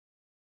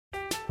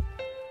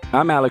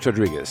I'm Alex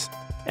Rodriguez.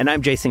 And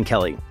I'm Jason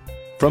Kelly.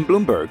 From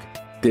Bloomberg,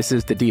 this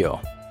is The Deal.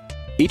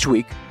 Each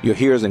week, you'll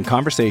hear us in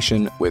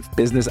conversation with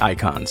business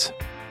icons.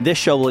 This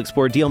show will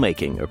explore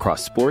deal-making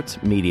across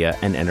sports, media,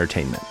 and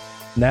entertainment.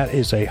 That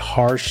is a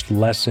harsh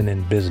lesson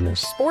in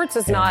business. Sports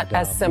is not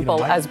as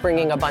simple as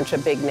bringing a bunch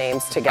of big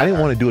names together. I didn't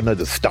want to do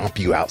another stomp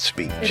you out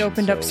speech. It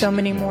opened up so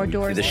many more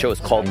doors. The show is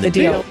called The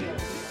Deal.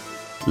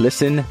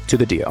 Listen to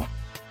The Deal.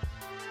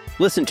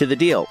 Listen to The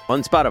Deal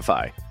on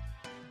Spotify.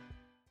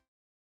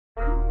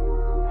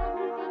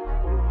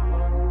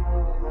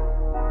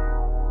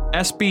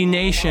 SB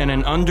Nation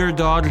and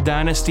Underdog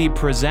Dynasty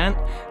present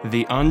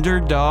the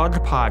Underdog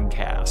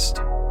Podcast.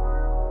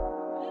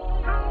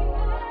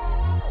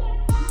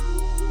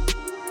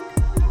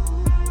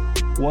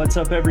 What's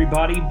up,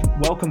 everybody?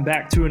 Welcome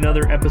back to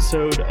another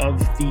episode of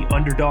the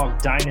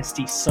Underdog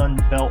Dynasty Sun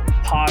Belt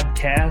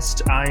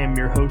Podcast. I am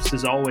your host,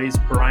 as always,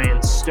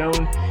 Brian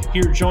Stone,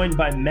 here joined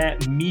by Matt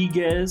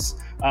Miguez.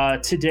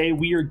 Today,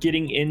 we are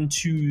getting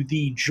into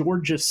the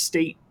Georgia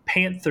State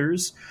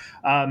Panthers.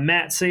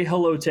 Matt, say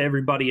hello to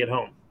everybody at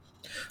home.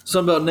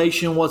 Sunbelt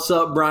Nation, what's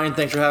up? Brian,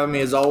 thanks for having me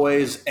as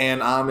always,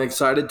 and I'm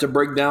excited to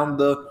break down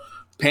the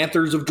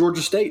Panthers of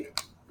Georgia State.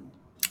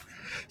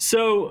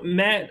 So,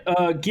 Matt,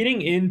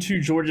 getting into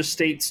Georgia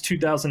State's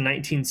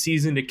 2019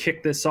 season to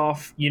kick this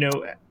off,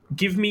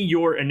 give me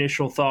your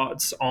initial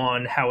thoughts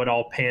on how it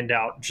all panned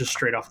out just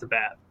straight off the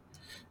bat.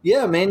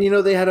 Yeah, man,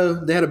 they had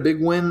a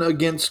big win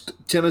against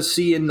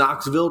Tennessee in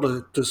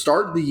Knoxville to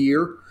start the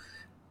year,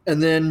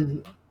 and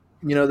then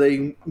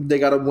they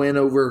got a win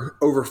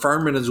over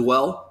Furman as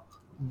well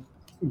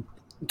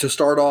to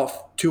start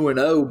off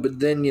 2-0, but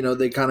then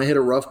they kind of hit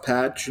a rough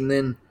patch and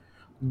then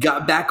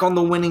got back on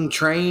the winning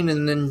train,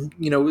 and then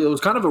it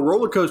was kind of a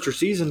roller coaster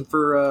season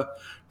for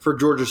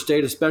Georgia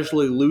State,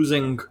 especially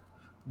losing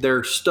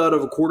their stud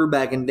of a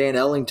quarterback in Dan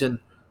Ellington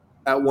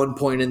at one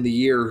point in the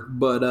year.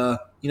 But I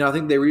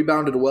think they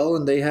rebounded well,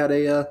 and they had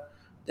a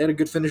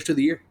good finish to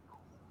the year.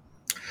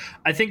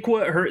 I think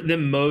what hurt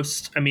them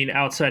most,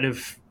 outside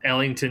of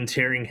Ellington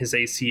tearing his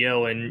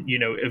ACL and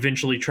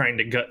eventually trying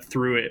to gut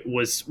through it,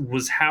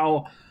 was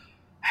how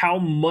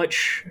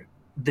much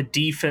the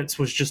defense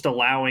was just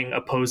allowing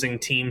opposing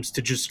teams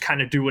to just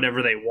kind of do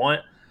whatever they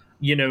want.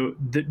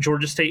 The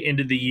Georgia State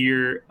ended the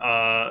year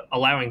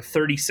allowing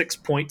 36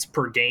 points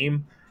per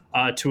game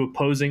to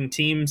opposing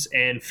teams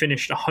and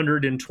finished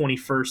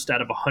 121st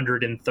out of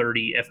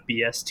 130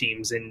 FBS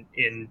teams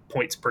in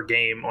points per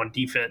game on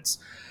defense.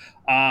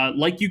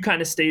 Like you kind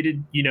of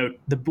stated,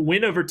 the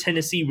win over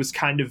Tennessee was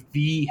kind of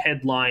the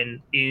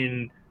headline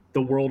in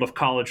the world of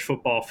college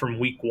football from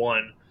week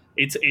one.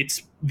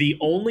 It's the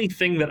only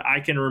thing that I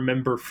can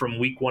remember from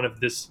week one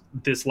of this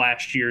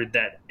last year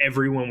that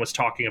everyone was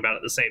talking about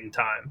at the same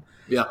time.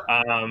 Yeah.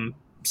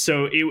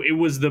 So it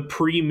was the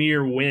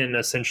premier win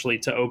essentially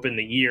to open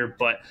the year.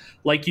 But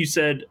like you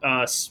said,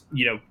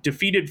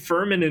 defeated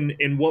Furman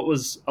in what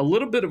was a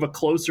little bit of a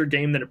closer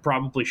game than it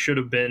probably should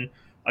have been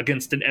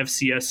against an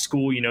FCS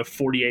school,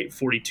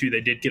 48-42.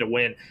 They did get a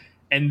win.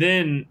 And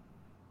then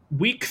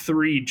week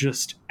 3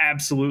 just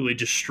absolutely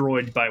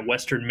destroyed by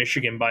Western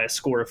Michigan by a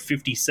score of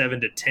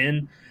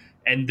 57-10.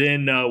 And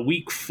then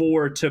week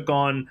 4 took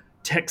on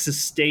Texas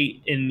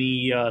State in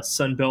the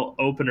Sun Belt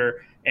opener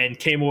and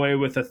came away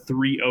with a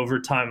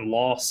 3-overtime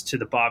loss to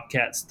the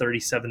Bobcats,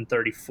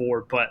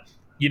 37-34. But,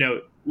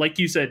 like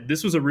you said,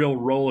 this was a real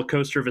roller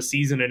coaster of a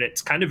season, and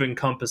it's kind of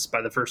encompassed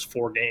by the first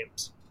 4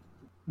 games.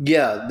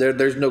 Yeah,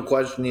 there's no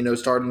question,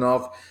 starting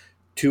off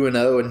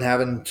 2-0 and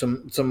having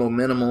some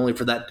momentum, only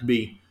for that to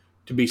be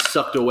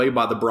sucked away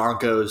by the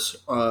Broncos,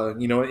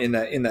 in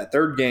that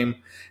third game.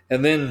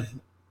 And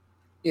then,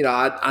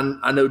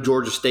 I know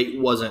Georgia State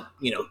wasn't,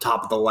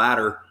 top of the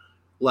ladder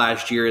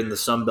last year in the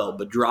Sun Belt,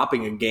 but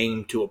dropping a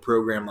game to a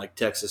program like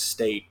Texas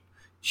State,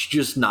 it's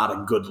just not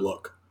a good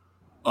look.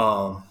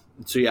 So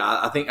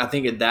yeah, I think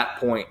at that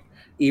point,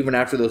 even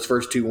after those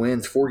first 2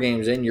 wins, 4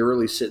 games in, you're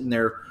really sitting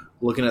there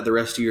looking at the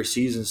rest of your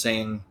season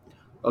saying,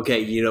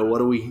 okay, what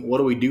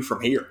do we do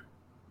from here?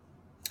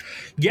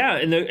 Yeah,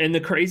 and the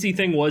crazy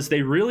thing was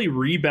they really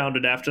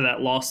rebounded after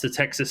that loss to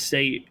Texas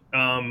State,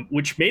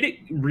 which made it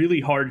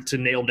really hard to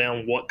nail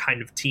down what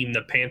kind of team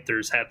the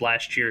Panthers had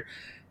last year.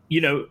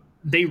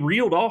 They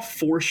reeled off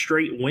 4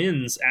 straight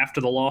wins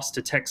after the loss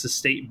to Texas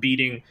State,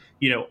 beating,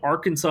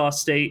 Arkansas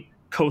State,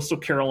 Coastal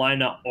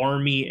Carolina,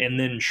 Army, and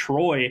then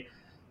Troy.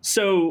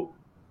 So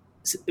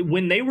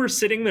when they were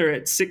sitting there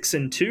at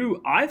 6-2,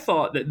 I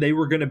thought that they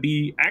were going to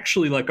be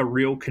actually like a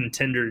real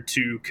contender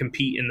to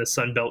compete in the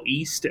Sun Belt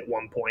East at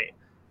one point.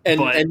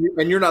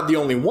 And you're not the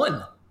only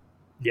one.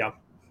 Yeah.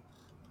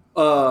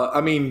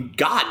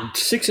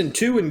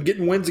 6-2 and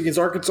getting wins against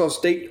Arkansas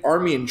State,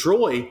 Army, and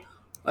Troy.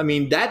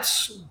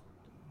 That's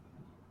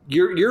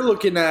you're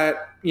looking at,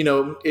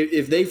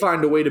 if they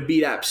find a way to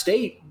beat App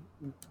State,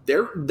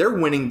 they're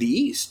winning the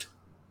East.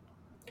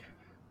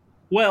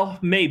 Well,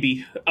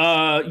 maybe.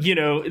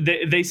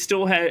 They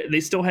still had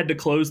to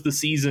close the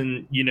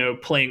season,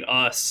 playing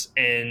us,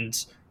 and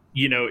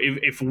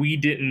if we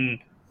didn't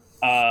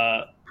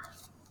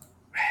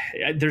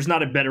there's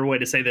not a better way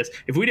to say this.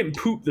 If we didn't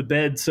poop the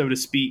bed, so to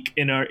speak,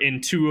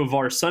 in two of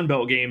our Sun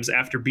Belt games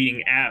after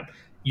beating App,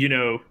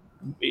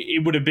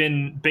 it would have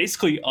been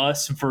basically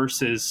us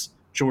versus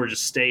Georgia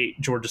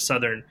State, Georgia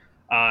Southern,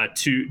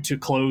 to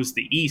close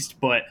the East.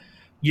 But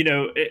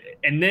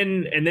and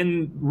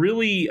then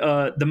really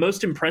the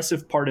most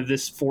impressive part of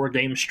this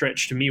 4-game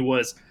stretch to me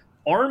was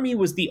Army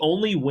was the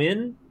only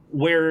win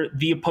where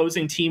the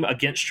opposing team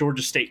against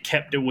Georgia State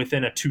kept it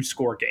within a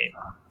 2-score game.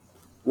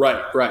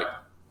 Right.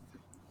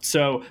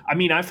 So, I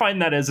mean, I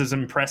find that as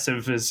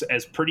impressive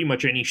as pretty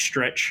much any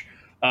stretch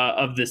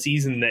of the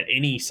season that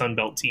any Sun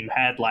Belt team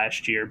had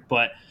last year.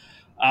 But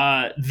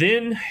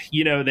then,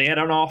 they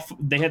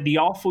had the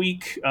off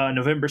week,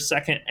 November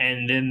 2nd,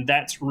 and then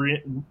that's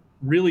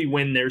really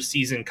when their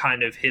season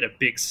kind of hit a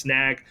big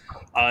snag.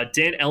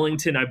 Dan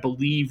Ellington, I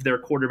believe their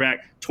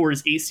quarterback, tore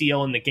his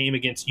ACL in the game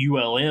against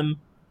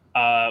ULM,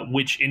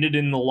 which ended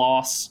in the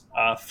loss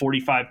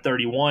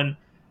 45-31.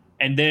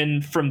 And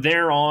then from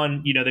there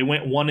on, they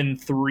went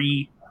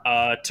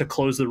 1-3 to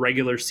close the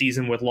regular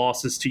season with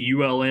losses to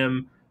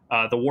ULM,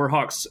 the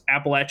Warhawks,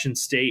 Appalachian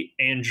State,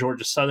 and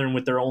Georgia Southern,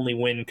 with their only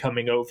win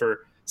coming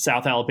over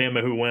South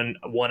Alabama, who won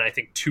I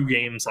think 2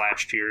 games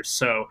last year.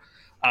 So,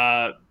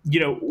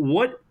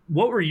 what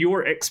were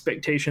your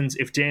expectations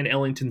if Dan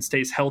Ellington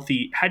stays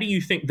healthy? How do you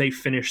think they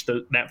finish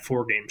that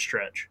 4-game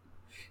stretch?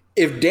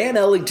 If Dan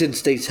Ellington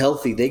stays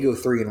healthy, they go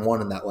 3-1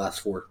 in that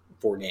last four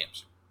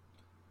games.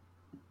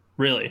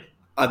 Really?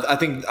 I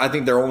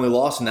think their only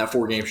loss in that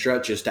 4-game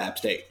stretch is to App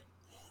State.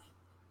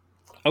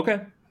 Okay.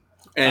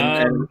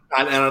 And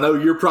I know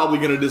you're probably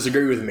going to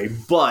disagree with me,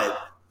 but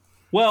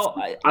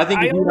I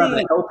think if you have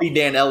a healthy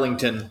Dan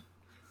Ellington,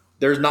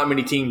 there's not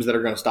many teams that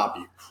are going to stop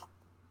you.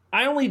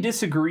 I only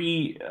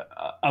disagree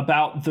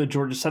about the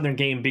Georgia Southern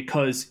game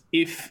because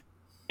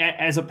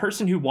as a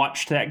person who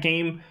watched that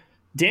game,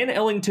 Dan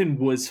Ellington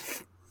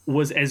was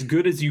as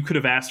good as you could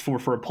have asked for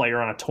a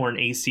player on a torn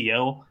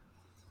ACL.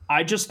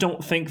 I just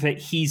don't think that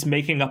he's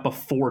making up a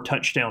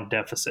 4-touchdown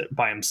deficit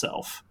by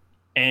himself.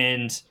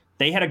 And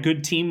they had a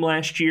good team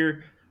last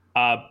year,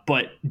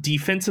 but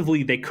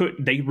defensively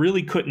they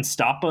really couldn't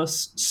stop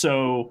us.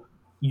 So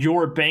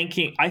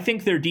I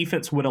think their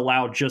defense would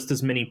allow just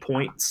as many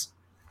points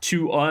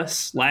to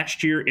us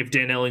last year if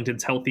Dan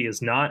Ellington's healthy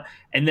as not.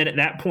 And then at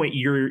that point,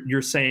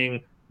 you're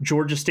saying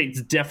Georgia State's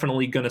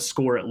definitely going to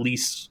score at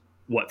least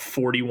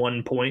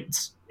 41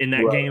 points in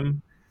that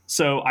game.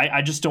 So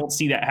I just don't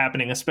see that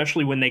happening,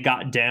 especially when they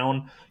got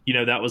down.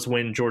 That was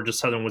when Georgia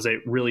Southern was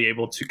really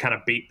able to kind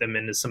of bait them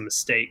into some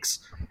mistakes.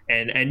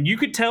 And you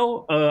could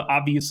tell,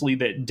 obviously,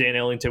 that Dan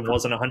Ellington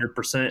wasn't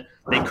 100%.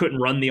 They couldn't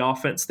run the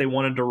offense they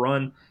wanted to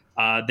run.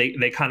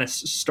 They kind of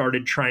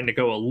started trying to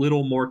go a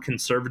little more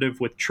conservative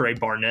with Trey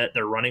Barnett,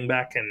 their running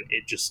back, and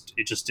it just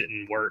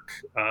didn't work,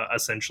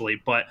 essentially.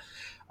 But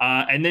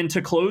and then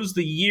to close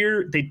the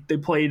year, they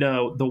played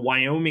the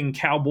Wyoming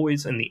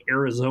Cowboys in the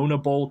Arizona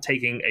Bowl,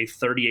 taking a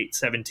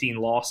 38-17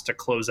 loss to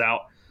close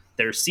out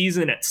their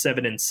season at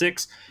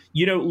 7-6.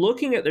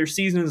 Looking at their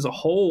season as a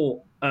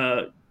whole,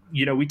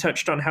 we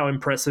touched on how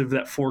impressive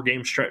that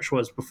 4-game stretch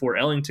was before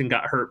Ellington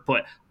got hurt,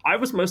 but I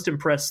was most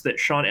impressed that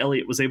Sean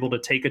Elliott was able to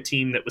take a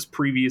team that was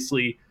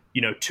previously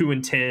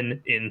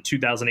 2-10 in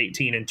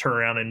 2018 and turn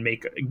around and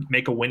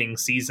make a winning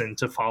season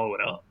to follow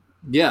it up.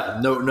 Yeah,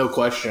 no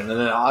question. And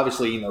then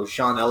obviously,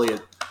 Sean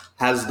Elliott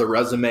has the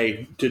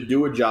resume to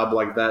do a job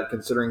like that,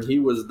 considering he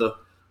was the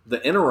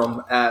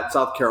interim at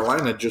South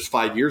Carolina just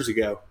 5 years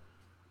ago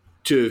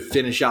to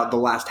finish out the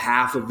last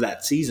half of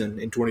that season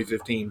in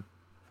 2015.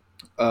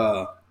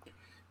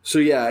 So,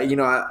 yeah,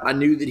 I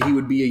knew that he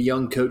would be a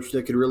young coach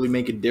that could really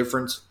make a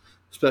difference,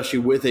 especially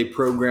with a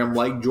program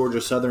like Georgia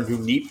Southern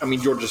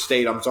Georgia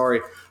State,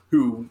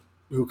 who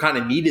kind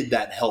of needed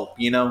that help,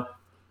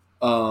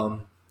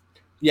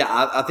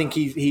 I think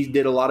he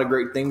did a lot of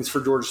great things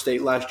for Georgia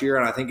State last year,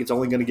 and I think it's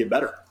only going to get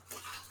better.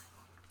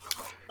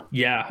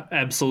 Yeah,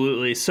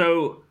 absolutely.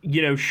 So,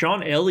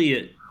 Sean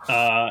Elliott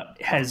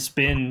has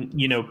been,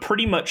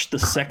 pretty much the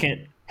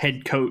second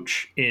head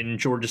coach in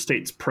Georgia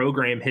State's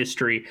program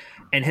history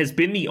and has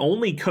been the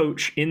only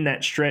coach in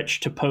that stretch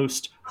to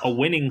post a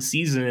winning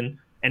season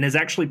and has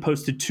actually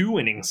posted 2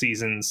 winning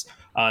seasons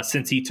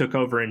since he took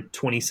over in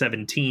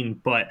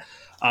 2017. But,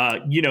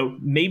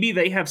 maybe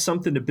they have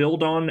something to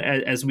build on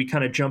as we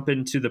kind of jump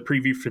into the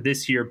preview for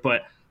this year.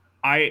 But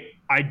I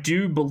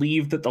do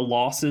believe that the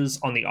losses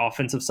on the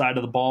offensive side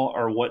of the ball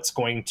are what's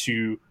going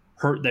to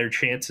hurt their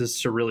chances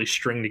to really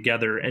string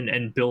together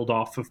and build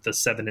off of the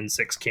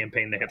 7-6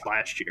 campaign they had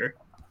last year.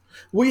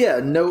 Well, yeah,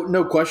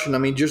 no question. I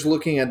mean, just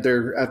looking at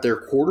their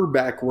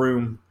quarterback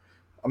room,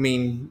 I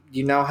mean,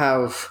 you now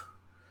have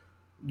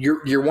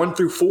your 1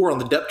 through 4 on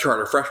the depth chart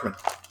are freshmen.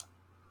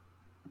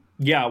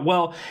 Yeah,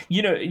 well,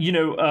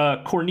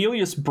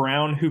 Cornelius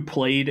Brown, who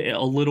played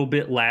a little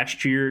bit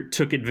last year,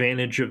 took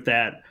advantage of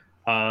that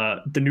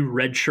the new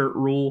redshirt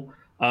rule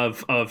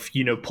of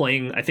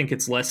playing. I think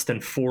it's less than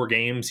 4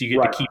 games.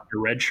 You get to keep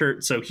your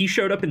redshirt. So he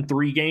showed up in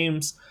 3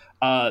 games.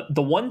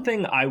 The one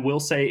thing I will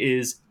say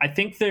is I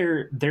think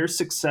their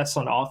success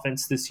on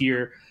offense this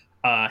year,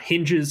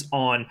 hinges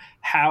on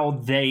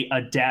how they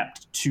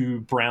adapt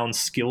to Brown's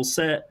skill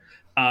set.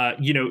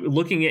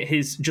 Looking at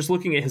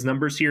his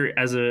numbers here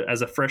as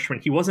a freshman,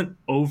 he wasn't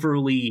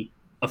overly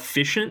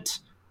efficient.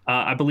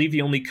 I believe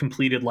he only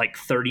completed like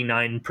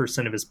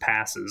 39% of his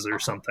passes or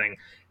something.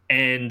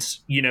 And,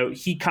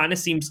 he kind of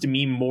seems to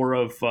me more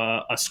of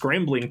a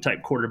scrambling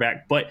type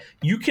quarterback, but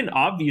you can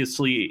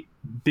obviously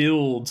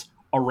build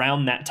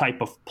around that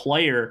type of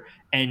player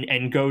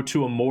and go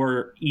to a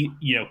more,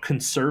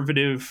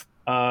 conservative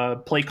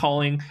play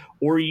calling,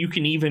 or you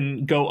can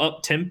even go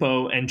up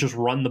tempo and just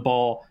run the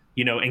ball,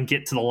 and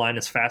get to the line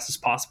as fast as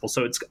possible.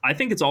 So I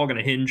think it's all going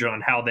to hinge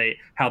on how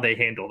they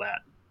handle that.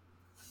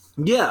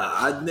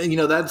 Yeah,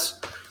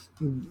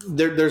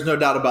 there's no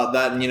doubt about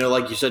that. And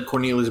like you said,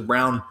 Cornelius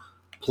Brown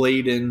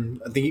played in,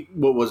 I think,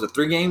 what was it,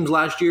 3 games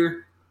last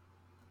year?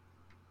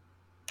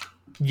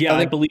 Yeah,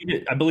 I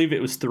believe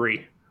it was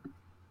 3.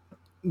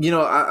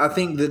 I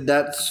think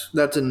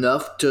that's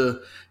enough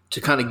to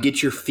kind of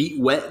get your feet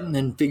wet and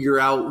then figure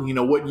out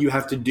what you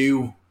have to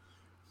do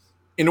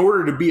in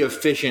order to be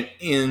efficient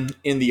in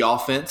the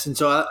offense. And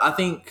so I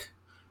think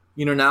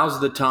now's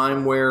the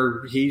time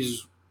where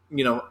he's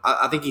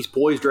I think he's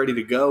poised, ready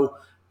to go.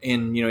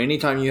 And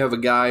anytime you have a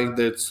guy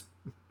that's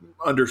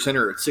under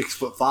center at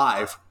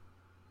 6'5",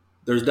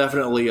 there's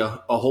definitely a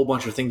whole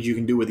bunch of things you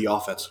can do with the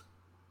offense.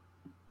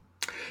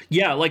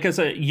 Yeah, like I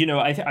said,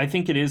 I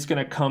think it is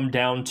going to come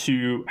down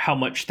to how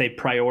much they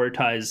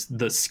prioritize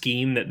the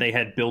scheme that they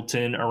had built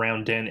in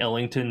around Dan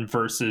Ellington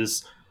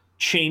versus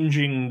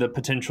changing the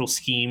potential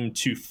scheme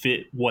to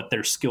fit what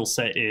their skill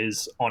set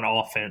is on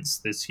offense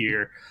this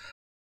year.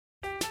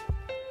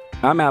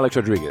 I'm Alex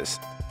Rodriguez.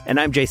 And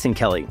I'm Jason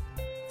Kelly.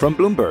 From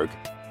Bloomberg,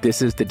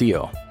 this is The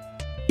Deal.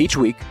 Each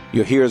week,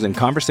 you'll hear us in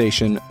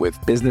conversation with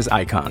business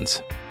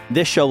icons.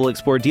 This show will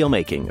explore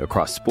deal-making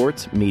across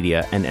sports,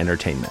 media, and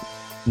entertainment.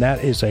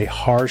 That is a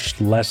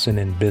harsh lesson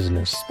in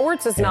business.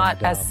 Sports is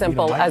not as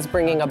simple as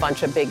bringing a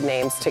bunch of big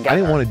names together. I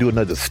didn't want to do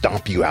another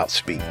stomp you out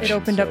speech. It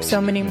opened up so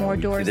many more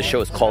doors. The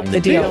show is called The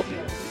Deal.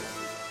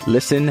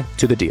 Listen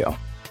to The Deal.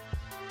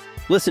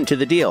 Listen to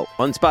The Deal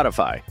on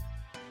Spotify.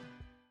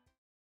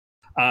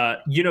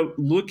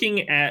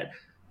 Looking at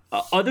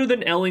other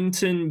than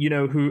Ellington,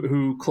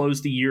 who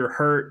closed the year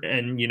hurt,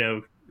 and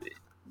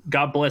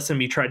God bless him,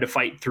 he tried to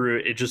fight through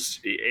it.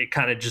 It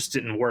kind of just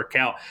didn't work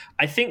out.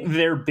 I think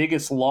their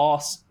biggest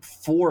loss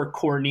for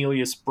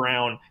Cornelius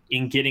Brown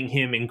in getting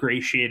him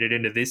ingratiated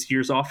into this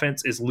year's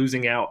offense is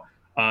losing out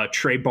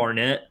Trey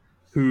Barnett,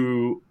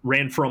 who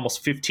ran for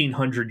almost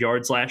 1,500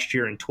 yards last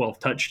year and 12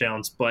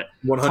 touchdowns. But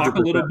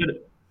 100%.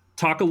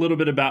 Talk a little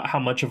bit about how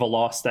much of a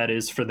loss that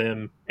is for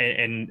them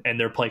and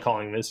their play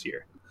calling this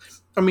year.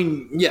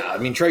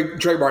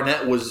 Trey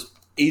Barnett was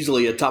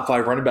easily a top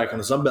 5 running back on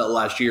the Sun Belt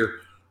last year,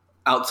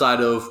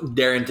 outside of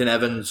Darrington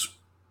Evans,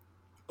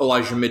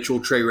 Elijah Mitchell,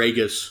 Trey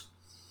Regis.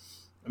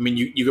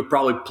 You could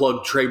probably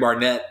plug Trey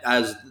Barnett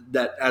as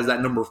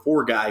that number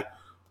 4 guy.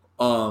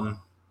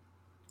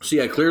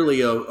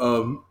 Clearly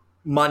a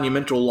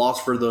monumental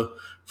loss for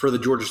the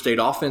Georgia State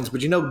offense. But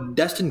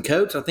Destin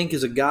Coates, I think,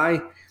 is a guy,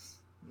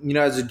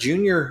 as a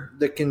junior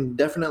that can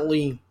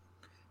definitely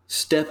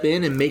step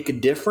in and make a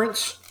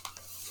difference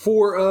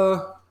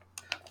for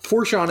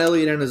Sean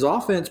Elliott and his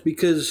offense,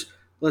 because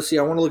let's see,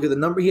 I want to look at the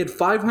number. He had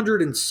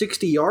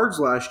 560 yards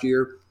last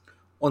year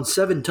on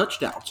 7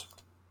 touchdowns.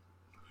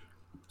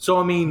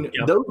 So,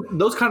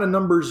 those kind of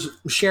numbers,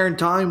 sharing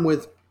time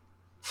with,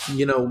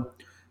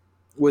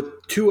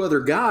 with 2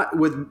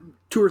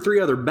 or 3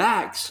 other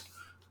backs,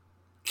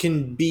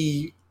 can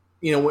be,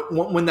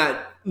 when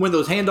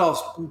those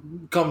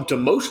handoffs come to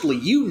mostly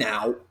you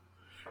now,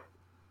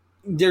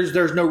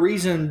 there's no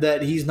reason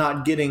that he's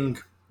not getting,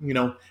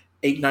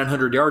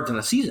 800-900 yards in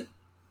a season.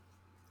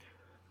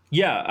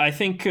 Yeah, I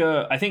think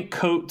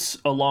Coates,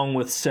 along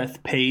with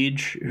Seth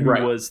Page, who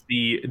was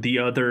the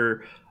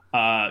other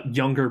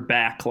younger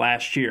back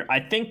last year, I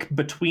think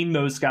between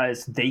those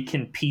guys they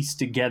can piece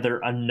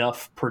together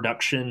enough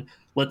production.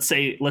 Let's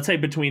say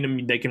between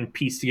them they can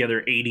piece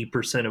together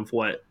 80% of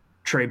what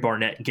Trey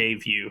Barnett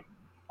gave you.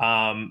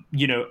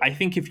 I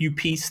think if you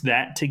piece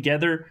that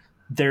together,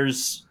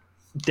 there's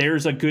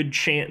a good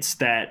chance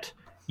that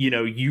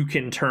you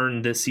can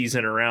turn this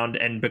season around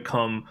and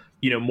become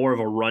more of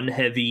a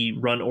run-heavy,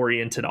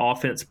 run-oriented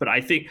offense. But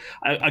I think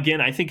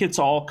it's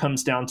all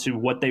comes down to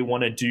what they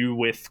want to do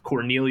with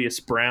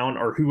Cornelius Brown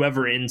or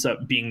whoever ends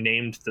up being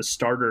named the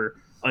starter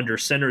under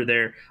center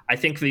there. I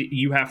think that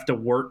you have to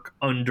work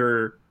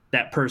under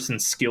that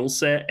person's skill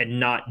set and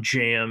not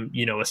jam,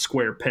 a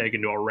square peg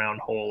into a round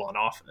hole on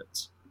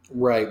offense.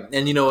 Right.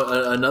 And,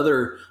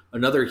 another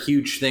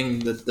huge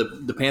thing that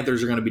the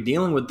Panthers are going to be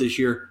dealing with this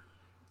year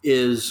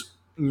is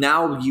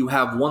now you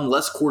have one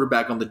less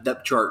quarterback on the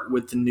depth chart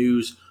with the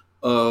news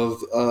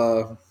of,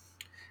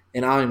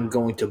 and I'm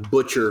going to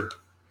butcher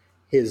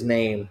his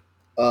name.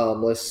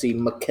 Let's see,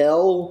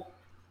 Mikel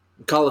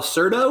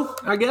Colasurdo,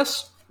 I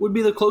guess, would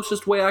be the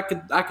closest way I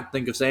could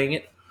think of saying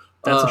it.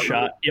 That's a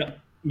shot. Yep.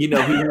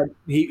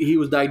 He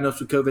was diagnosed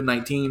with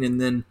COVID-19, and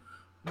then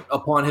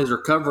upon his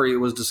recovery, it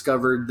was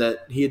discovered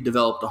that he had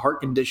developed a heart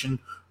condition,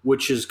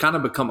 which has kind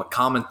of become a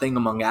common thing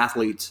among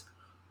athletes.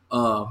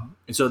 And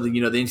so the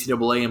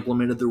NCAA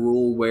implemented the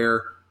rule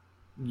where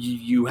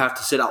you have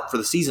to sit out for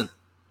the season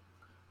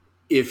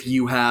if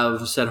you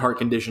have said heart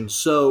condition.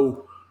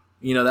 So,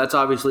 that's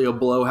obviously a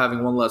blow,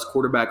 having one less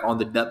quarterback on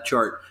the depth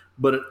chart.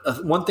 But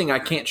one thing I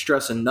can't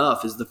stress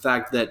enough is the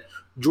fact that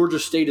Georgia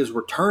State is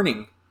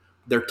returning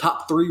their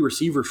top 3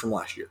 receivers from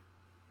last year.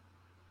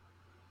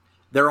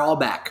 They're all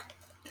back.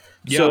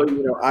 Yeah. So,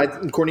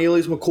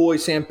 Cornelius McCoy,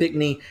 Sam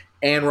Pinckney,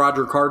 and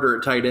Roger Carter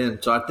at tight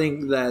end. So I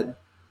think that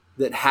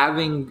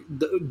having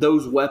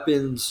those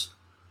weapons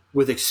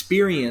with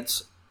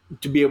experience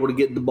to be able to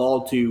get the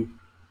ball to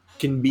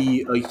can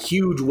be a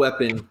huge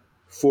weapon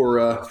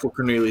for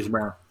Cornelius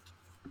Brown.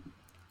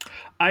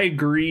 I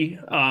agree.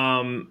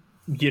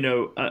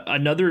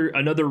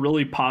 Another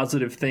really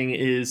positive thing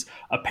is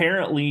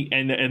apparently,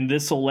 and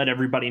this will let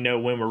everybody know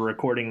when we're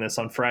recording this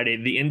on Friday,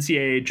 the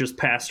NCAA just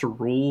passed a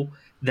rule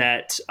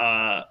that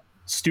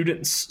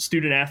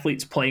student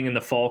athletes playing in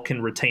the fall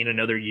can retain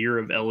another year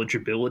of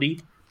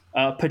eligibility,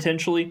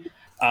 potentially.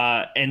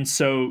 And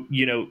so,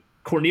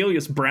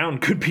 Cornelius Brown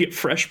could be a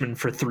freshman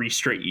for 3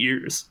 straight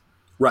years.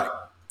 Right.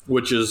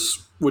 Which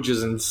is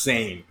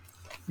insane.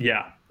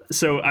 Yeah.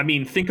 So,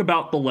 think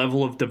about the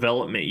level of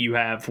development you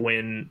have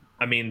when,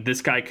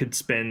 this guy could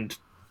spend,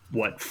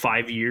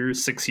 5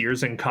 years, 6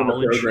 years in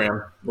college?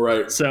 Program.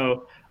 Right.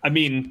 So,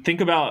 think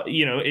about,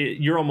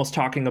 you're almost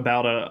talking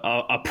about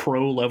a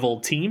pro level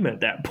team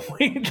at that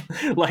point.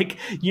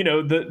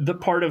 The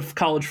part of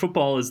college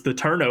football is the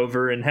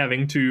turnover and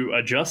having to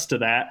adjust to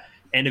that.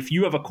 And if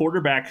you have a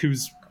quarterback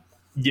who's,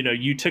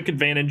 you took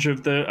advantage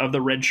of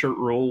the red shirt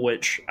rule,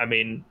 which,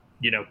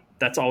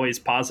 that's always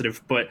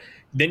positive. But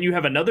then you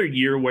have another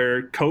year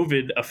where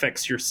COVID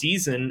affects your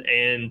season,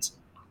 and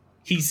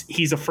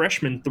he's a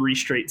freshman 3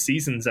 straight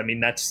seasons.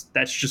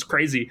 That's just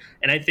crazy.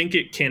 And I think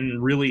it can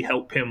really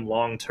help him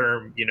long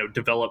term,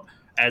 develop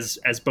as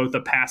both a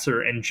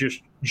passer and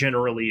just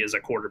generally as a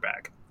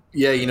quarterback.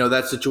 Yeah,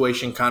 that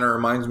situation kind of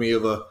reminds me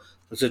of a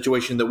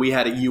situation that we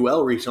had at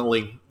UL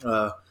recently.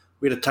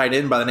 We had a tight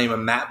end by the name of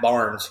Matt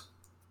Barnes,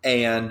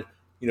 and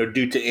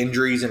due to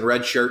injuries and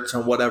red shirts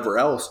and whatever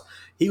else,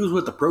 he was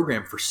with the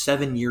program for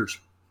 7 years.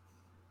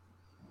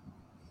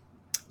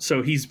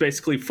 So he's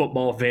basically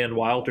football Van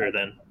Wilder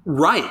then.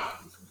 Right.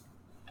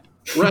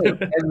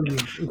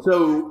 And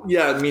so,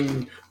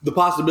 the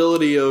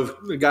possibility of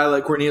a guy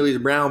like Cornelius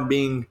Brown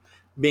being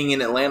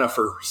in Atlanta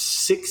for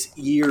 6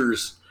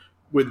 years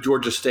with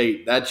Georgia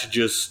State, that's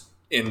just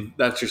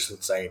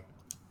insane.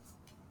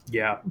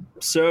 Yeah.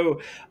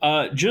 So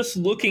just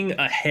looking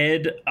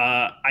ahead,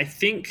 I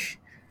think,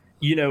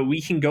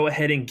 we can go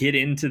ahead and get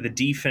into the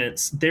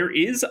defense. There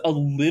is a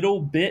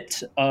little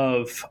bit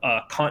of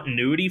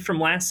continuity from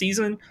last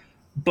season,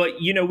 but,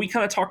 we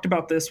kind of talked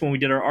about this when we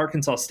did our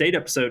Arkansas State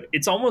episode.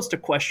 It's almost a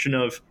question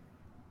of,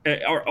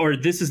 or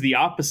this is the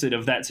opposite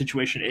of that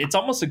situation. It's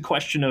almost a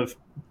question of,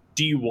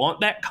 do you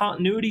want that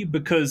continuity?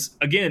 Because,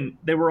 again,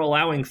 they were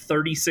allowing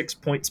 36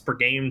 points per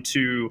game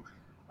to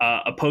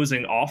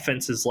opposing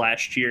offenses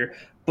last year.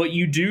 But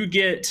you do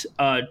get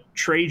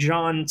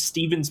Trajan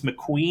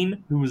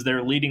Stevens-McQueen, who was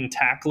their leading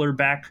tackler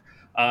back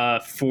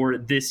for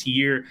this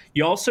year.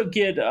 You also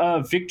get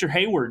Victor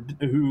Hayward,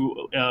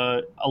 who,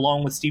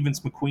 along with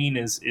Stevens-McQueen,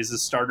 is a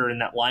starter in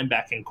that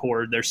linebacking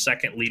core, their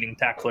second leading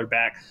tackler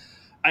back.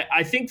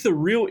 I think the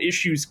real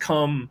issues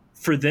come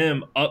for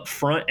them up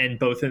front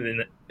and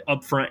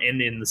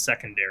in the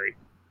secondary.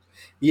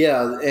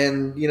 Yeah,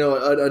 and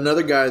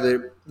another guy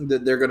that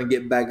they're going to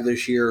get back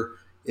this year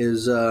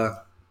is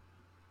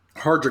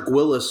Hardrick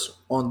Willis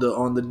on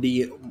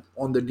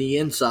the D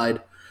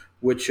inside,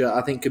 which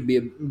I think could be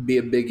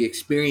a big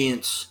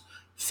experience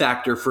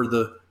factor for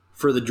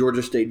the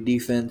Georgia State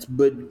defense.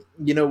 But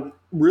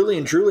really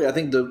and truly, I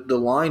think the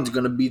line's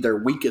going to be their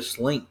weakest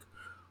link.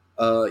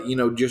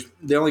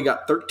 They only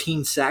got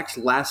 13 sacks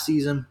last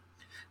season,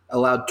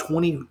 allowed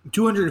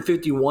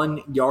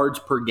 251 yards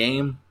per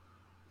game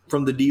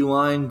from the D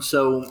line.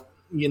 So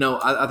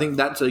I think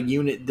that's a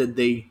unit that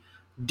they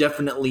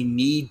definitely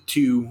need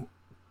to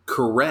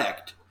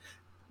correct,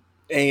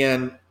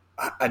 and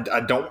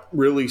I don't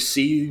really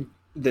see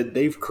that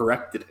they've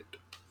corrected it.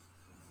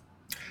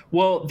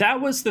 Well, that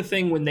was the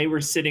thing when they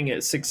were sitting at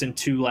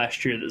 6-2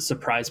 last year that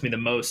surprised me the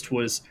most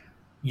was,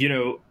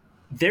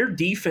 their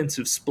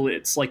defensive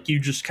splits, like you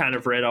just kind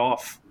of read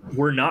off,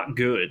 were not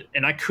good,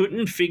 and I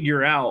couldn't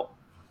figure out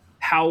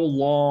how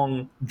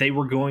long they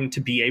were going to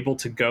be able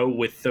to go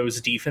with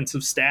those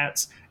defensive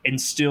stats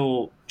and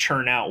still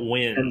churn out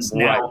wins.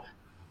 Right.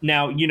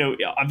 Now,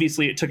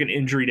 obviously it took an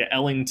injury to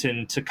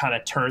Ellington to kind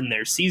of turn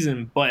their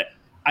season, but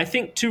I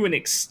think to an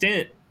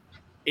extent,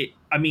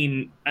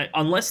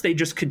 unless they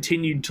just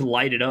continued to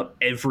light it up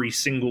every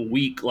single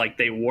week like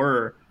they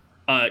were,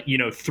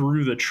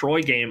 through the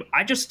Troy game,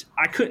 I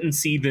couldn't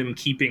see them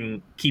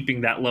keeping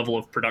that level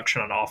of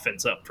production on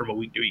offense up from a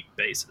week-to-week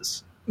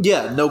basis.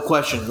 Yeah, no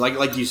question.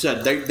 Like you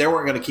said, they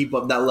weren't going to keep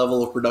up that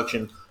level of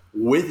production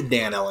with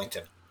Dan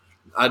Ellington.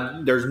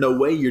 There's no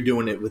way you're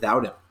doing it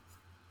without him.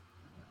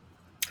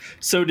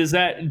 So does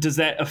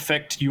that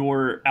affect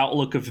your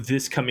outlook of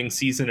this coming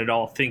season at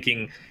all?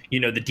 Thinking,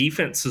 the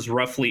defense is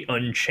roughly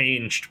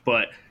unchanged,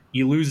 but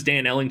you lose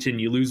Dan Ellington,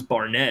 you lose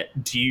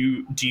Barnett. Do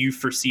you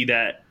foresee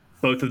that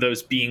both of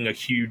those being a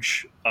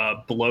huge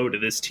blow to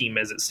this team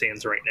as it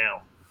stands right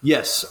now?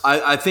 Yes,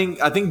 I think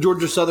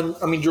Georgia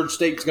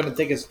State's going to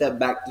take a step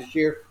back this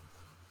year,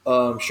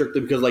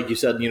 strictly because, like you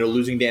said,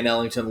 losing Dan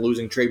Ellington,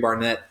 losing Trey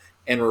Barnett,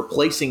 and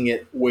replacing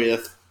it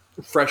with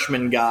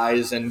freshman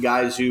guys and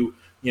guys who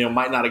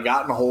might not have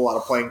gotten a whole lot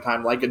of playing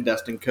time, like a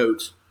Destin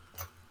Coates.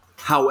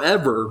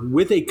 However,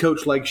 with a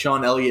coach like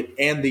Sean Elliott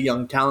and the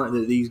young talent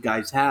that these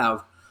guys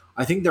have,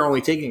 I think they're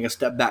only taking a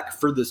step back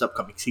for this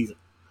upcoming season.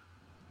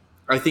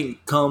 I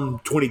think come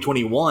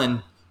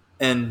 2021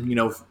 and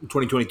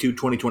 2022,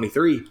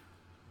 2023,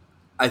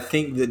 I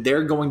think that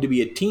they're going to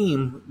be a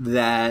team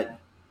that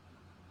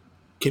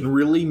can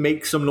really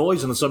make some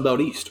noise in the Sun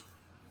Belt East.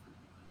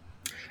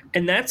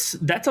 And that's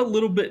a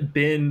little bit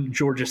been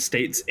Georgia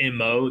State's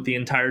MO the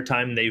entire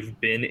time they've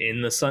been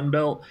in the Sun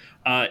Belt.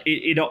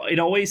 It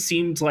always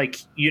seemed like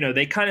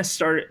they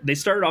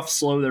started off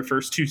slow their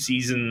first two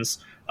seasons.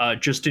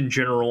 Just in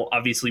general,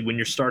 obviously, when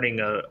you're starting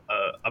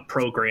a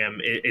program,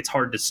 it's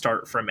hard to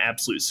start from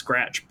absolute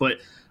scratch. But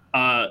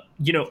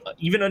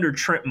even under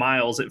Trent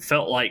Miles, it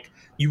felt like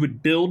you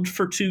would build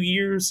for 2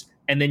 years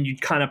and then you'd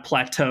kind of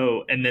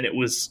plateau, and then it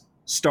was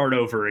start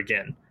over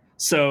again.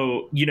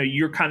 So,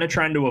 you're kind of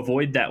trying to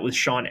avoid that with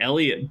Sean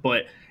Elliott,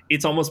 but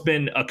it's almost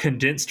been a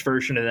condensed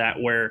version of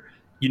that where,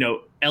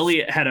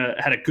 Elliott had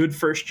a good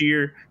first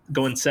year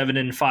going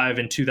 7-5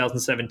 in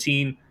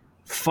 2017,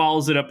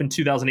 follows it up in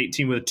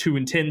 2018 with a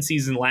 2-10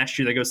 season. Last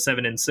year they go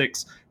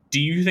 7-6. Do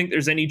you think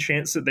there's any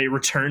chance that they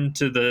return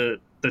to the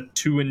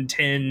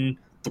 2-10,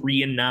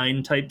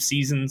 3-9 type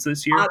seasons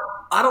this year?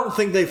 I don't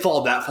think they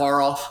fall that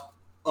far off.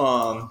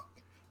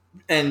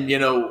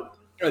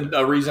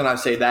 A reason I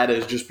say that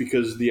is just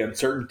because the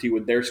uncertainty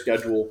with their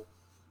schedule.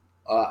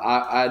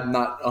 I'm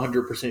not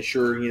 100%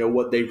 sure,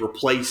 what they've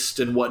replaced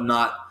and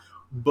whatnot.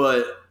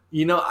 But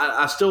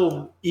I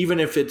still, even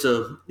if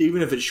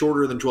it's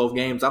shorter than 12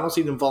 games, I don't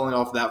see them falling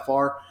off that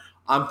far.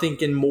 I'm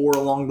thinking more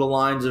along the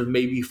lines of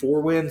maybe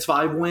 4 wins,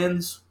 5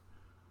 wins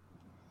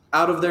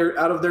out of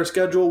their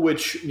schedule,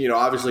 which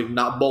obviously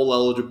not bowl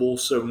eligible,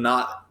 so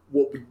not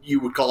what you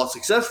would call a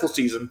successful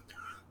season.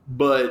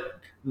 But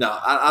no,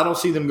 I don't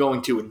see them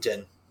going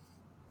 2-10.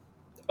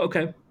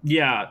 Okay.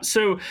 Yeah.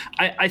 So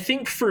I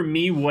think for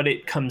me, what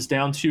it comes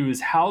down to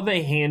is how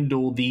they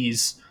handle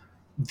these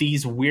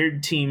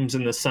weird teams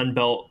in the Sun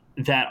Belt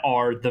that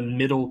are the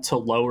middle to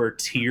lower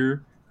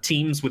tier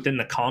teams within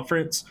the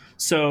conference.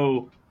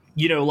 So,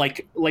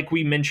 like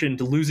we mentioned,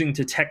 losing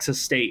to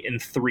Texas State in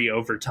 3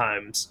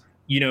 overtimes,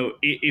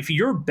 if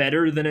you're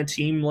better than a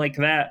team like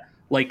that,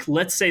 like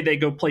let's say they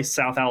go play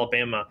South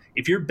Alabama,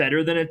 if you're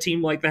better than a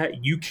team like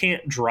that, you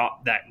can't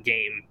drop that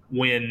game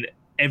when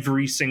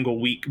every single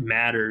week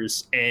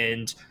matters.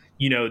 And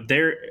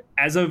they're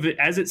as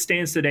it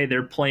stands today,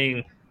 they're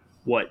playing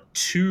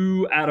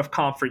 2 out of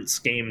conference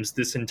games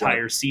this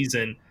entire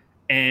season,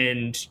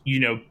 and you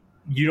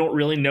don't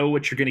really know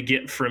what you're going to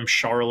get from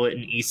Charlotte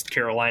and East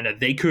Carolina.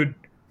 They could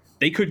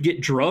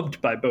get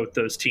drubbed by both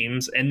those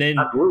teams, and then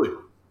absolutely.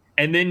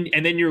 And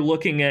then you're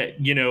looking at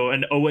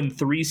an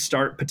 0-3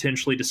 start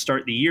potentially to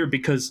start the year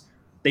because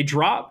they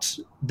dropped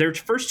their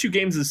first 2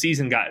 games of the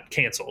season, got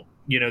canceled.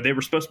 They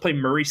were supposed to play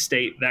Murray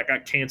State, that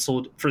got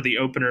canceled for the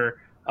opener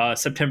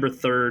September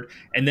 3rd,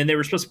 and then they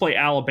were supposed to play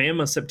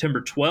Alabama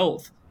September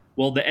 12th.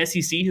 Well, the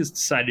SEC has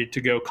decided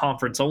to go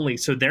conference only,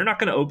 so they're not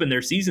going to open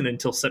their season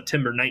until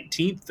September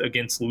 19th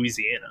against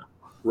Louisiana.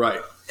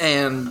 Right,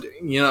 and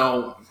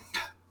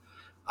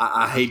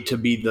I hate to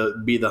be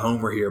the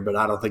homer here, but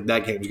I don't think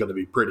that game's going to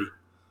be pretty.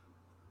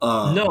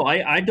 No,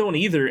 I don't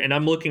either, and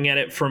I'm looking at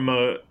it from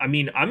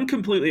I'm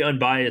completely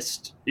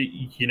unbiased,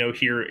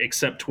 here,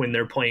 except when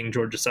they're playing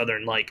Georgia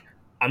Southern. Like,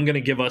 I'm going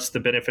to give us the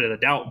benefit of the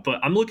doubt, but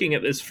I'm looking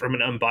at this from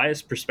an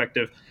unbiased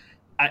perspective.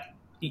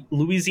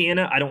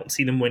 Louisiana, I don't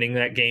see them winning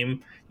that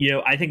game.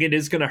 I think it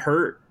is going to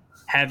hurt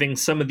having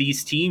some of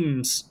these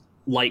teams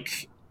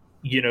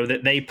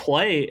that they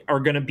play are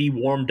going to be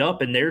warmed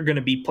up and they're going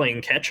to be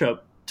playing catch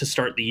up to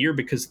start the year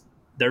because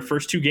their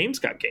first 2 games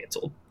got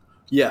canceled.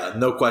 Yeah,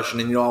 no question.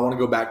 And, I want to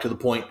go back to the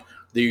point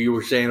that you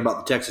were saying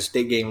about the Texas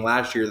State game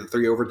last year, the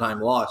 3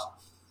 overtime loss.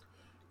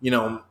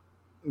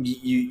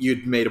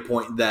 You'd made a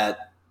point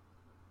that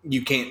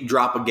you can't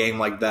drop a game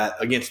like that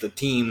against a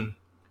team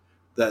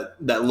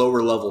that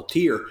lower level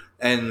tier.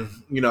 And,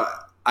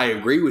 I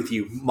agree with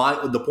you.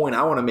 The point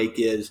I want to make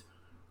is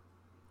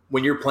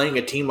when you're playing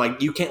a team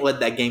you can't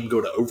let that game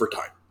go to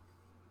overtime.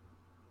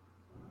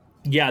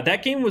 Yeah,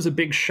 that game was a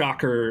big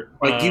shocker.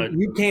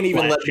 You can't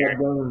even let that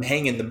game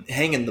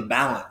hang in the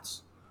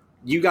balance.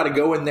 You got to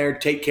go in there,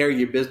 take care of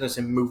your business,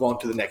 and move on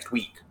to the next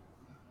week.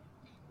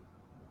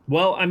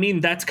 Well,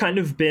 that's kind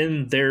of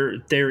been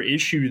their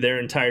issue their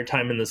entire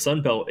time in the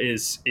Sun Belt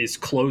is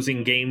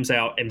closing games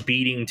out and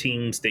beating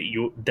teams that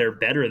they're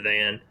better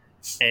than.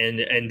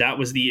 and that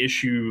was the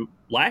issue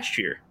last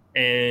year.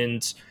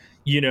 And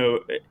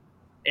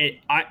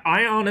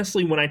I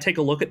honestly, when I take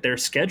a look at their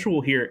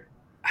schedule here,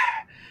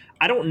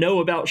 I don't know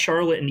about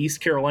Charlotte and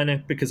East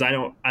Carolina because I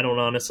don't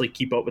honestly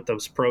keep up with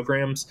those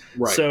programs.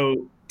 Right.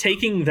 So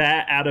taking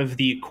that out of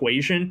the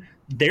equation,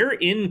 their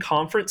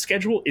in-conference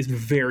schedule is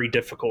very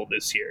difficult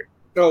this year.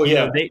 Oh,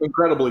 yeah,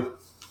 incredibly.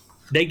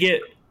 They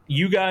get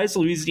you guys,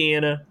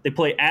 Louisiana. They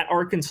play at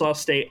Arkansas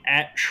State,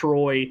 at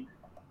Troy.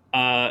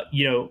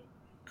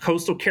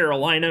 Coastal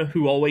Carolina,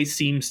 who always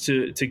seems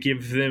to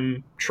give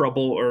them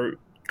trouble, or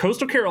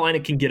Coastal Carolina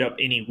can get up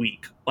any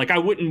week. Like, I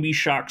wouldn't be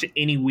shocked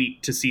any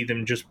week to see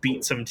them just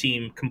beat some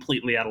team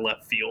completely out of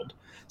left field.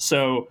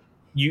 So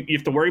you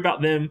have to worry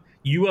about them.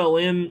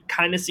 ULM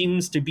kind of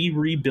seems to be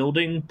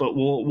rebuilding, but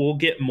we'll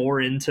get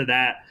more into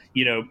that,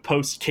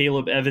 post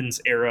Caleb Evans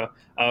era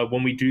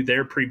when we do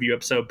their preview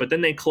episode. But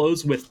then they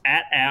close with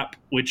at App,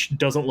 which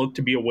doesn't look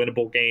to be a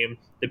winnable game.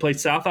 They play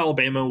South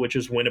Alabama, which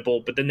is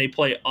winnable, but then they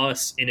play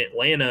us in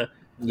Atlanta.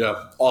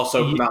 Yeah,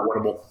 also not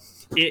winnable.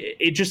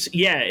 It just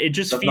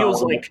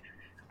feels like,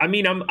 I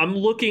mean, I'm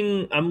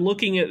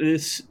looking at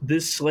this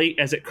slate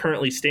as it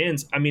currently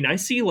stands. I mean, I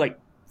see like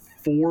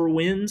 3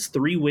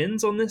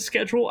 wins on this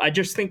schedule. I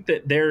just think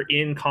that their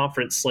in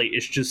conference slate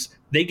is just,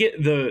 they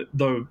get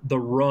the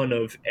run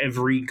of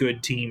every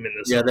good team in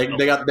this. Yeah,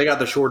 they got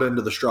the short end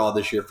of the straw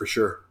this year for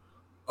sure.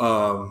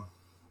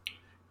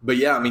 But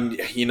yeah, I mean,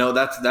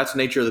 that's the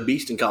nature of the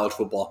beast in college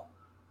football.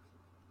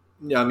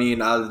 I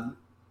mean,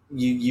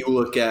 you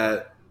look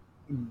at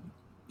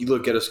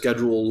a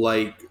schedule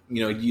like,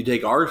 you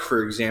take ours,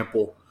 for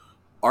example.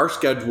 Our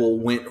schedule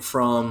went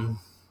from,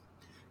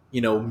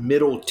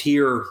 middle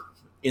tier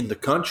in the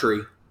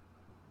country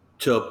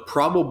to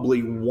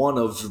probably one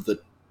of the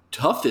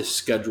toughest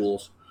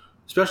schedules,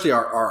 especially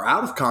our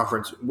out of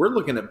conference. We're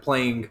looking at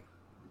playing.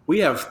 We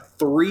have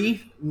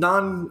 3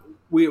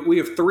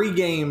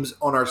 games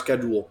on our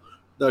schedule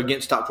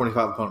against top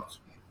 25 opponents.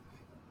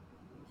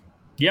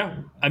 Yeah,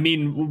 I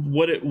mean,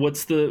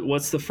 what's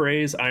the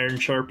phrase? Iron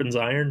sharpens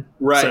iron.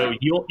 Right. So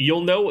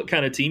you'll know what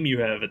kind of team you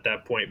have at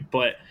that point.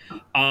 But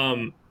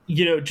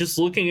just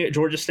looking at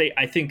Georgia State,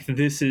 I think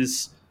this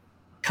is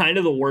kind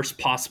of the worst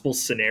possible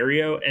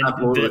scenario, and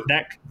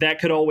that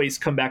could always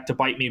come back to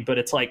bite me. But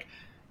it's like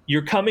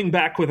you're coming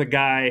back with a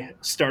guy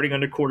starting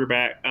under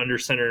quarterback, under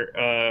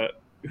center,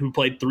 who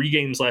played 3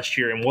 games last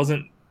year and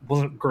wasn't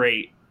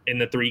great in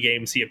the 3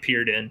 games he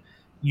appeared in.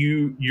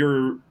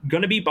 You're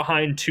going to be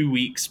behind 2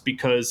 weeks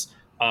because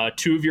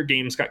 2 of your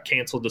games got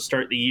canceled to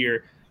start the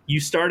year. You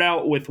start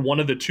out with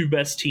one of the 2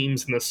 best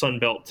teams in the Sun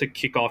Belt to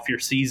kick off your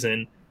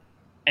season,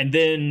 and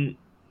then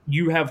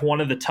you have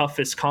one of the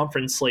toughest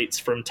conference slates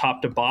from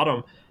top to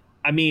bottom.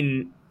 I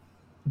mean,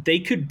 they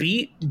could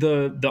beat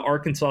the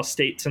Arkansas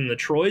States and the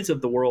Troys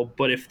of the world,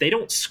 but if they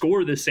don't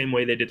score the same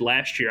way they did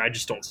last year, I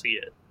just don't see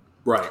it.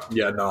 Right.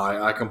 Yeah, no,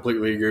 I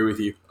completely agree with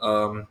you.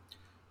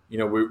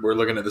 We're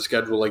looking at the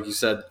schedule, like you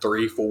said,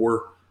 3,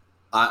 4.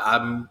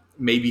 I'm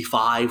maybe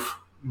 5,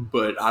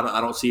 but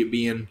I don't see it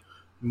being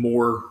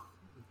more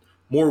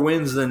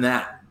wins than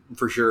that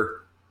for sure.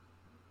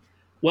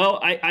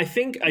 Well, I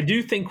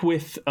do think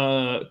with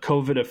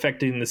COVID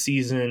affecting the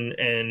season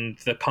and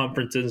the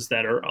conferences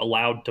that are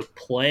allowed to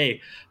play,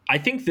 I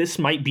think this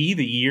might be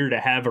the year to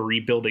have a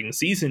rebuilding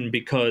season,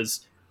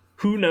 because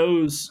who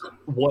knows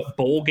what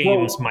bowl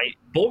games might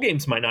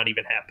not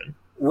even happen.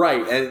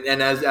 Right,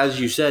 and as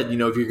you said,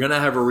 if you're going to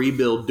have a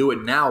rebuild, do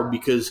it now,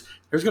 because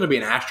there's going to be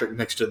an asterisk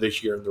next to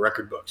this year in the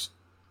record books.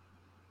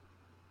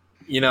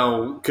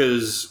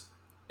 Because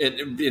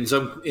in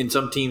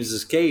some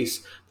teams'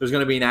 case, there's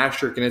going to be an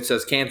asterisk and it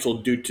says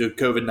canceled due to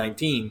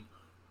COVID-19,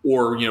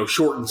 or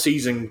shortened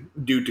season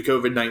due to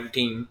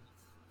COVID-19.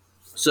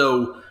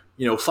 So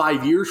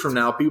 5 years from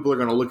now, people are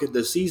going to look at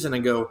this season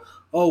and go,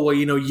 "Oh, well,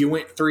 you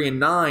went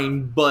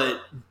 3-9,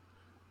 but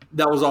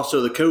that was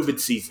also the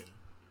COVID season."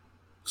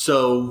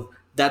 So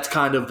that's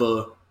kind of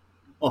a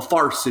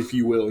farce, if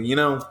you will,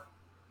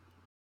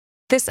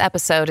 This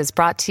episode is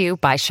brought to you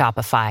by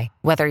Shopify.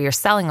 Whether you're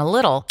selling a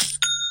little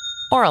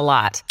or a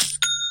lot,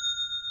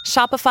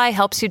 Shopify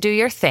helps you do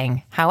your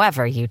thing,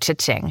 however you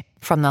cha-ching.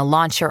 From the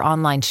launch your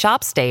online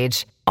shop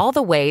stage, all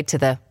the way to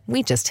the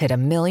we just hit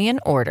 1 million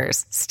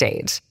orders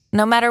stage.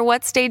 No matter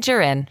what stage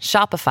you're in,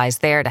 Shopify's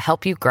there to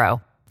help you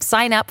grow.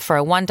 Sign up for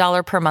a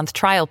 $1 per month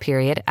trial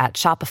period at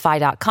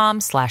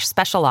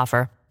shopify.com/special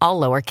offer, all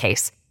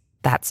lowercase.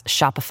 That's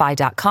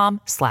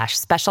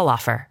shopify.com/special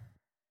offer.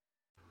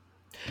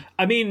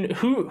 I mean,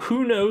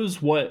 who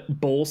knows what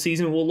bowl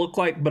season will look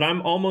like, but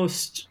I'm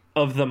almost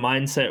of the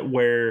mindset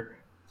where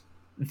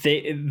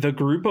the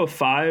group of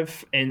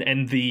 5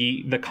 and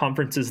the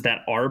conferences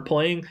that are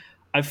playing,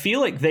 I feel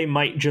like they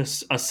might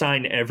just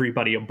assign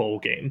everybody a bowl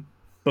game,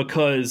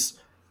 because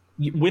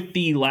with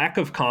the lack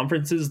of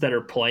conferences that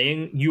are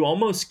playing, you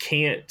almost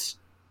can't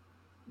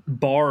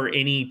bar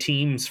any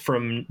teams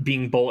from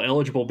being bowl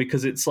eligible,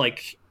 because it's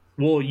like,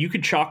 well, you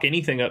could chalk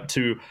anything up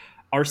to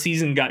our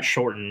season got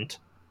shortened,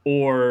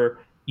 or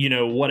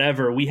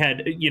whatever. We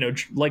had,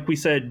 like we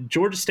said,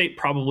 Georgia State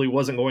probably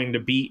wasn't going to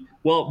beat,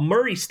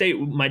 Murray State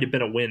might have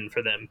been a win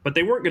for them, but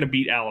they weren't going to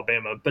beat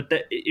Alabama. But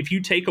if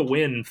you take a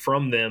win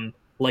from them,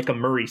 like a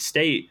Murray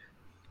State,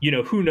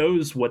 who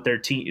knows what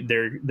their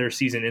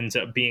season ends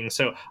up being.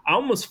 So I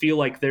almost feel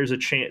like there's a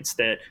chance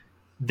that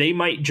they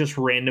might just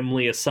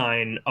randomly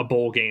assign a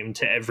bowl game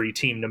to every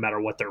team, no matter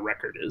what their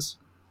record is.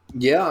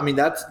 Yeah, I mean,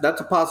 that's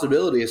a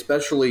possibility,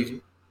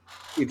 especially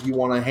if you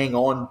want to hang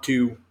on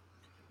to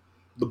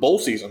the bowl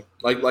season,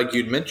 like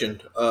you'd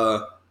mentioned.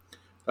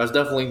 That's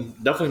definitely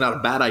not a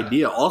bad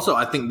idea. Also,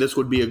 I think this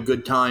would be a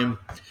good time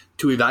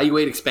to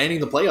evaluate expanding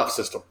the playoff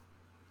system.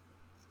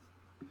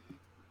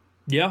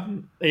 Yeah,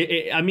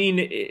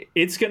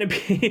 it's going to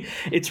be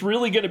it's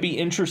really going to be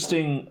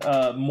interesting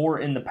more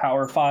in the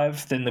Power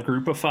Five than the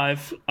Group of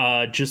Five,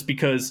 just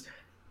because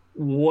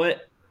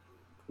what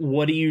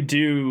do you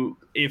do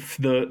if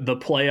the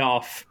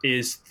playoff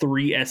is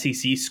 3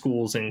 SEC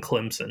schools in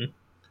Clemson,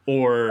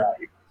 or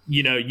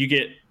you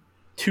get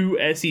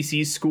 2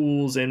 SEC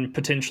schools and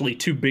potentially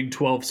 2 Big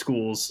 12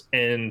 schools,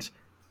 and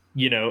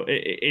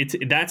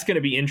that's going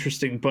to be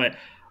interesting. But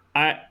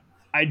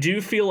I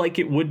do feel like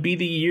it would be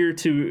the year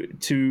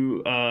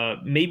to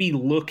maybe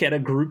look at a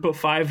Group of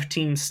 5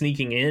 team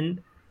sneaking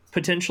in,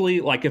 potentially,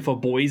 like if a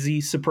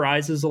Boise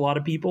surprises a lot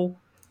of people.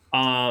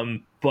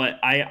 But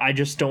I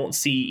just don't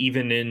see,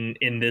 even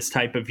in this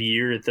type of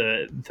year,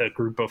 the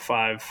Group of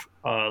 5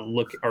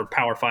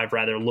 Power 5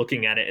 rather,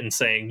 looking at it and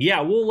saying,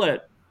 yeah, we'll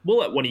let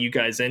one of you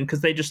guys in,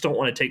 because they just don't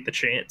want to take the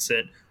chance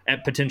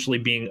at potentially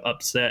being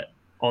upset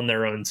on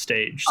their own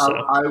stage. So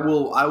I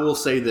will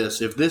say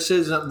this: if this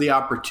isn't the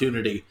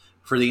opportunity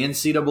for the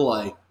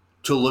NCAA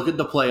to look at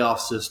the playoff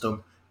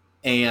system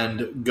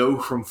and go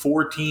from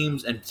 4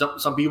 teams, and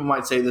some people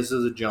might say this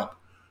is a jump,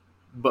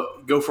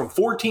 but go from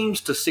 4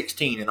 teams to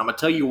 16, and I'm going to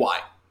tell you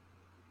why.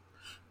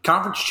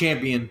 Conference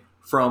champion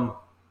from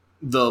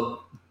the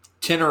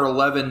 10 or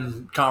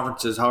 11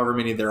 conferences, however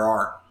many there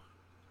are,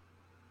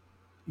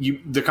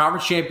 the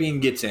conference champion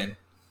gets in,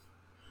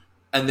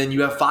 and then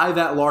you have 5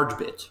 at-large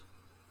bids,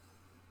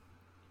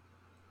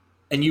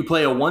 and you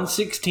play a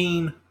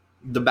 1/16,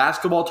 the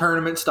basketball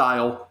tournament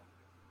style.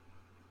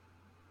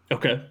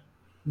 Okay.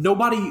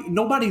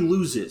 Nobody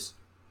loses.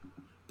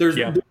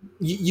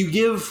 You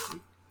give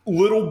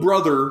little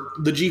brother,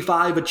 the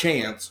G5, a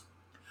chance.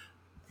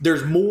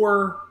 There's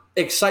more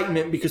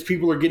excitement because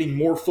people are getting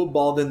more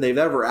football than they've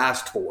ever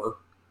asked for.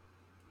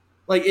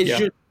 Like,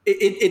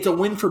 it's a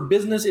win for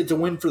business. It's a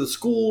win for the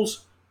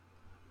schools.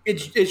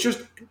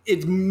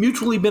 It's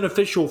mutually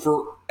beneficial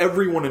for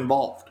everyone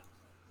involved.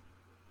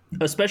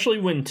 Especially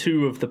when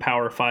 2 of the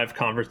Power 5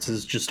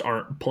 conferences just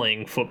aren't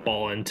playing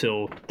football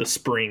until the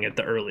spring at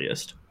the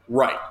earliest.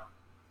 Right.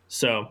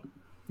 So,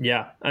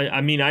 yeah,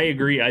 I mean, I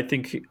agree. I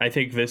think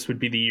this would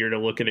be the year to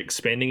look at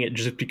expanding it,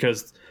 just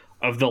because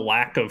of the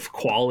lack of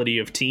quality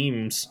of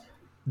teams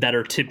that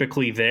are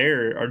typically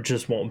there or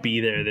just won't be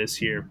there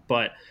this year.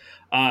 But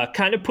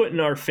kind of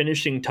putting our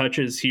finishing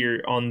touches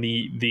here on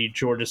the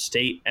Georgia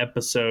State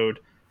episode,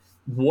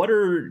 what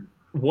are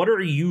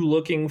you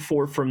looking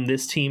for from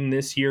this team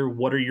this year?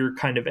 What are your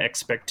kind of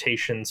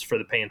expectations for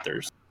the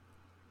Panthers?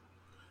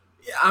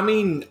 I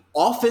mean,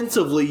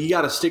 offensively, you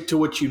got to stick to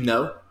what you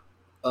know.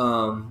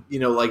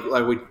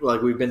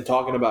 Like we've been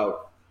talking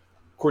about.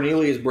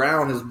 Cornelius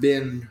Brown has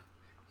been.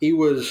 He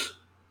was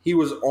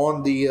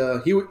on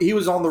the he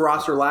was on the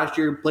roster last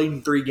year, played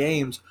in 3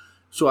 games.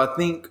 So I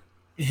think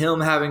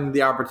him having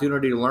the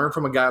opportunity to learn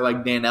from a guy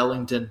like Dan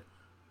Ellington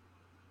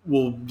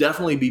will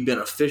definitely be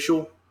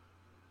beneficial.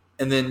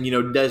 And then,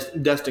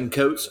 Destin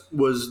Coates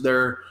was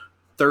their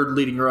 3rd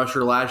leading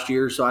rusher last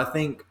year. So I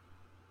think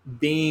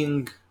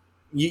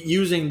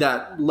using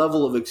that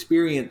level of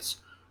experience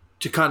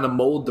to kind of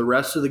mold the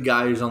rest of the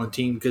guys on the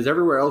team, because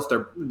everywhere else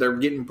they're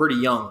getting pretty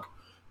young.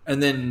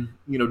 And then,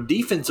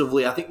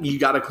 defensively, I think you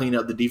got to clean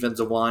up the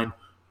defensive line.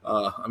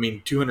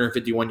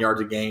 251 yards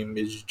a game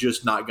is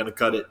just not going to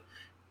cut it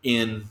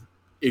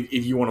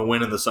if you want to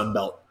win in the Sun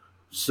Belt.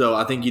 So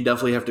I think you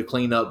definitely have to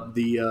clean up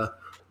the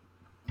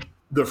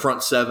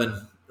front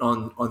 7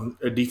 on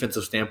a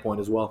defensive standpoint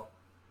as well.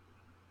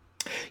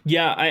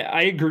 Yeah,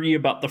 I agree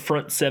about the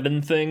front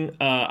 7 thing.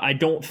 I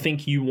don't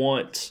think you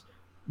want,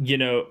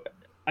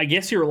 I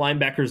guess your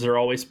linebackers are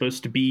always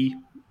supposed to be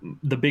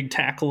the big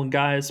tackling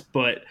guys,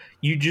 but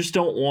you just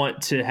don't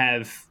want to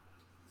have,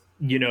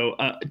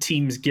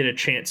 teams get a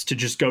chance to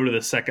just go to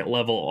the second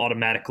level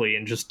automatically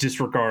and just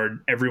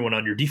disregard everyone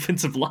on your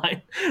defensive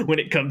line when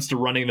it comes to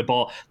running the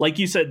ball. Like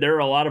you said, there are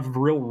a lot of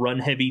real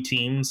run-heavy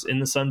teams in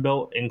the Sun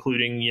Belt,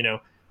 including,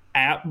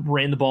 App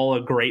ran the ball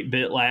a great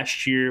bit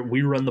last year.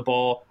 We run the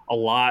ball a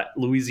lot.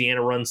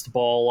 Louisiana runs the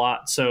ball a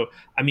lot. So,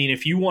 I mean,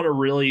 if you want to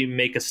really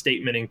make a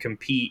statement and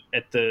compete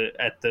at the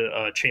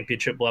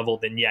championship level,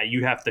 then yeah,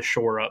 you have to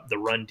shore up the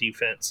run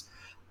defense.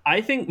 I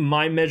think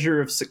my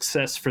measure of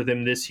success for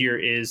them this year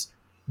is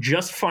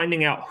just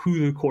finding out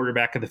who the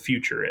quarterback of the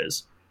future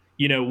is.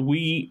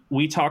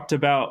 We talked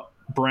about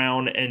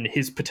Brown and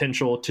his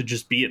potential to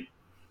just be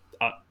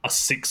a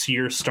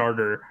 6-year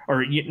starter,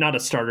 or not a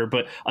starter,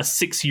 but a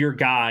 6-year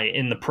guy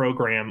in the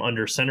program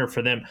under center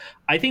for them.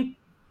 I think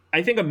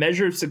a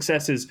measure of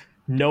success is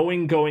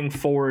knowing going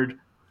forward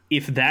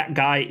if that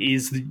guy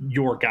is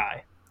your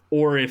guy,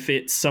 or if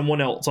it's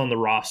someone else on the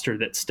roster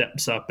that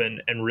steps up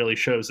and really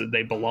shows that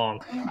they belong.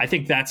 I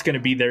think that's going to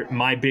be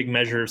my big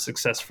measure of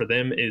success for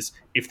them, is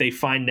if they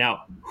find out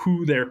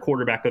who their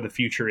quarterback of the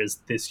future is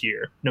this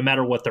year, no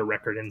matter what their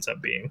record ends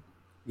up being.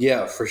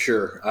 Yeah, for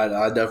sure.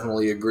 I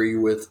definitely agree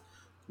with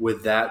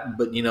that.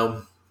 But,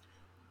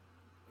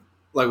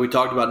 like we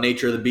talked about,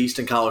 nature of the beast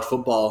in college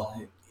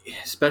football,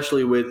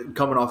 especially with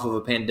coming off of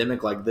a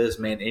pandemic like this,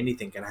 man,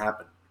 anything can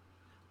happen.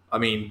 I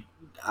mean,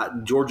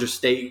 Georgia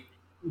State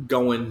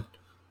going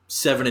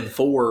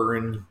 7-4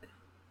 and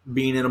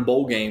being in a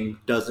bowl game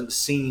doesn't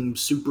seem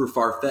super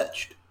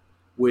far-fetched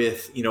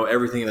with,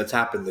 everything that's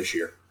happened this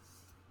year.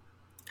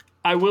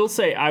 I will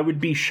say I would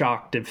be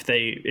shocked if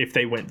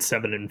they went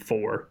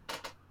 7-4,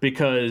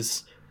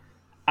 because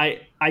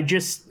I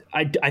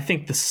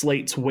think the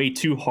slate's way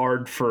too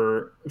hard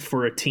for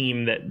a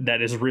team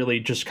that is really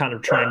just kind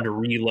of trying to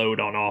reload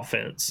on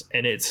offense,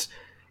 and it's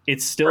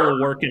still a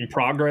work in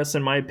progress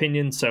in my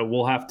opinion. So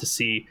we'll have to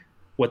see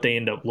what they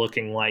end up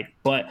looking like.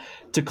 But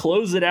to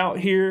close it out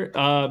here,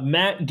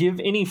 Matt, give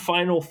any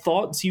final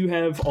thoughts you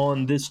have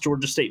on this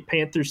Georgia State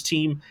Panthers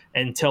team,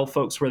 and tell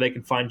folks where they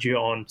can find you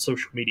on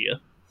social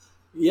media.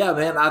 Yeah,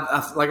 man.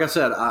 Like I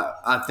said,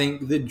 I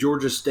think that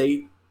Georgia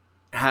State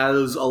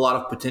has a lot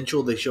of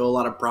potential. They show a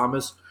lot of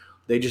promise.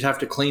 They just have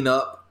to clean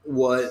up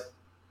what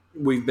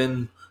we've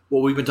been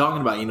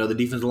talking about. The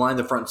defensive line,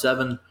 the front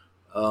seven,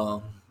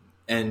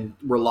 and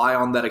rely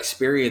on that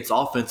experience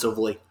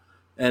offensively.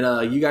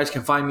 And you guys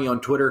can find me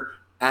on Twitter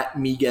at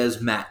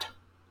MiguezMatt.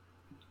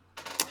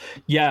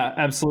 Yeah,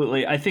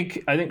 absolutely. I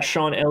think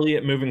Sean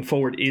Elliott moving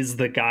forward is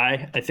the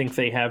guy. I think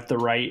they have the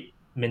right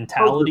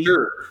mentality.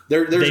 Oh,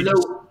 for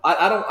sure.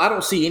 I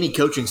don't see any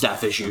coaching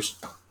staff issues.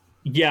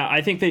 Yeah,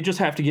 I think they just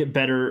have to get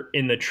better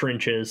in the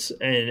trenches,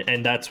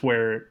 and that's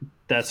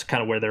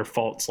kind of where their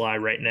faults lie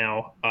right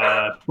now.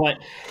 But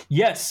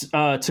yes,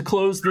 to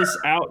close this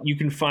out, you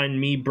can find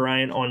me,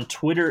 Brian, on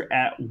Twitter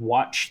at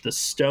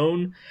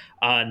WatchTheStone.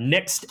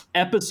 Next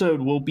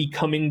episode will be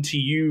coming to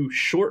you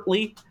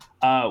shortly.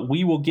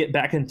 We will get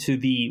back into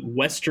the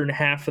western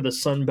half of the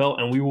Sun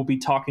Belt, and we will be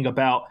talking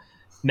about,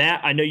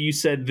 Matt, I know you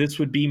said this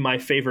would be my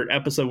favorite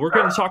episode. We're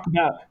going to talk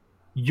about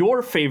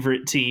your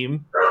favorite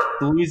team,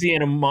 the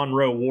Louisiana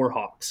Monroe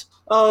Warhawks.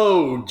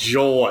 Oh,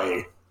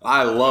 joy.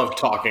 I love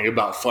talking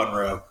about Fun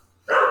Row.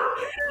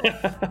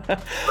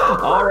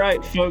 All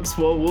right, folks.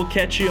 Well, we'll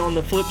catch you on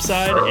the flip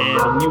side,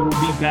 and we will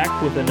be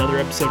back with another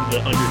episode of the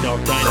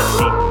Underdog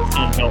Dynasty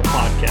Sun Belt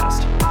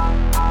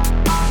Podcast.